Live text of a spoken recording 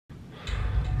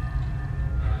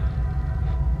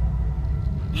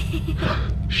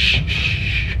Shh,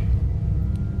 shh.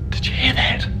 Did you hear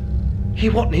that?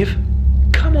 Hear what, Nev?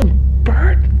 Come on,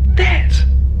 bird. That.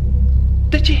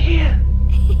 Did you hear?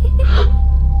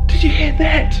 Did you hear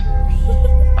that?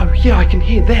 Oh yeah, I can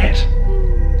hear that.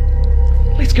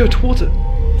 Let's go towards it.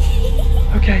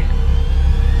 Okay.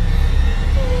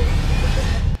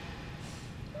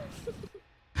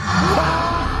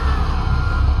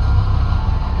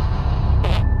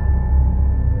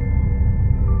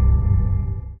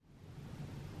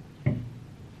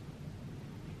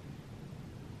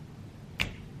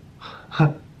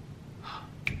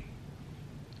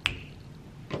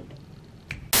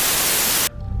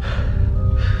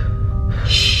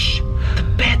 Shh! The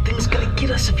bad thing's gonna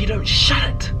get us if you don't shut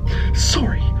it.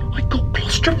 Sorry, I got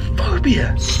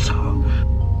claustrophobia. So?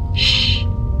 Shh.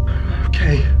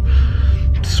 Okay.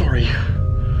 Sorry.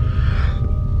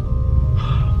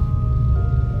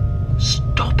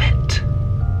 Stop it.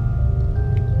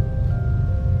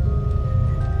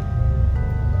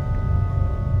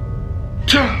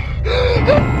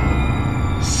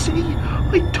 See?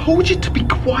 I told you to be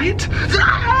quiet.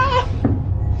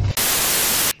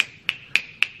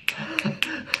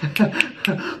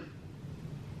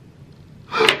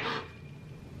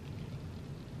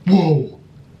 Whoa.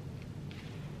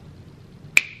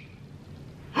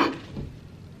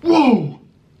 Whoa.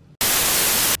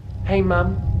 Hey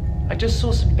Mum, I just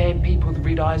saw some bad people with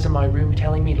red eyes in my room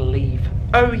telling me to leave.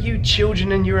 Oh, you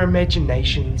children and your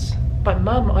imaginations. But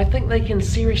Mum, I think they can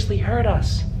seriously hurt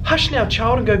us. Hush now,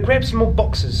 child, and go grab some more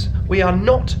boxes. We are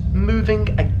not moving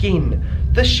again.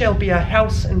 This shall be our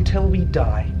house until we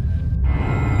die.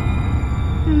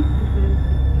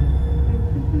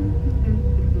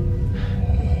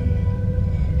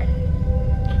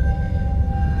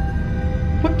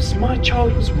 Whoops, my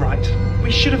child was right.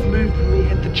 We should have moved when we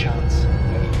had the chance.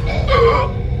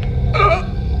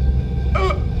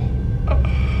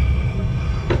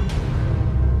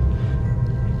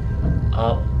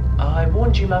 I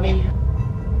warned you, Mummy.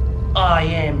 I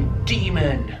am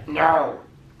demon. No,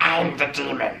 I'm the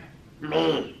demon.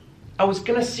 Me. I was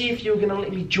gonna see if you were gonna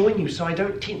let me join you so I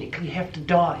don't technically have to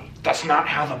die. That's not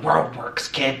how the world works,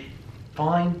 kid.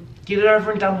 Fine, get it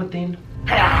over and done with then.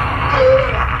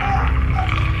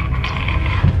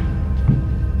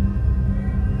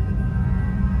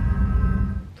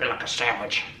 Feel like a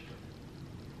sandwich.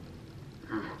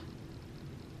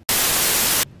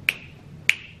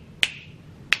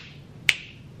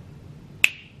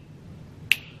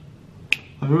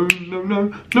 Oh, no, I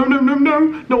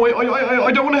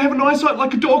don't want to have an eyesight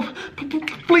like a dog.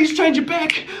 Please change it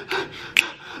back.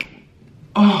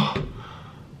 Oh,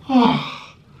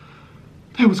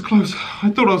 that was close.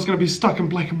 I thought I was going to be stuck in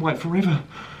black and white forever.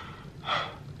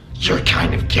 Your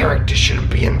kind of character shouldn't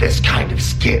be in this kind of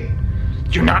skit.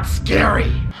 You're not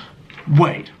scary.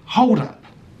 Wait, hold up.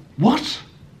 What?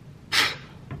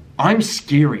 I'm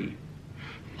scary.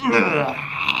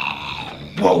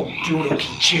 Whoa, dude,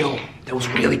 okay, chill. That was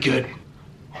really good.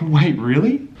 Wait,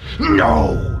 really?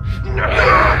 No!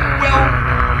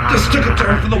 Well, this took a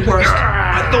turn for the worst.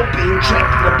 I thought being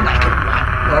trapped in the black and white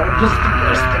world was the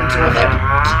worst thing to have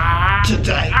happened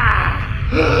today.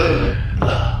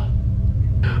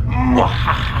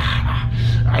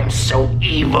 I'm so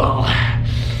evil.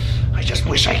 I just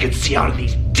wish I could see out of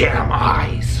these damn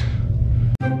eyes.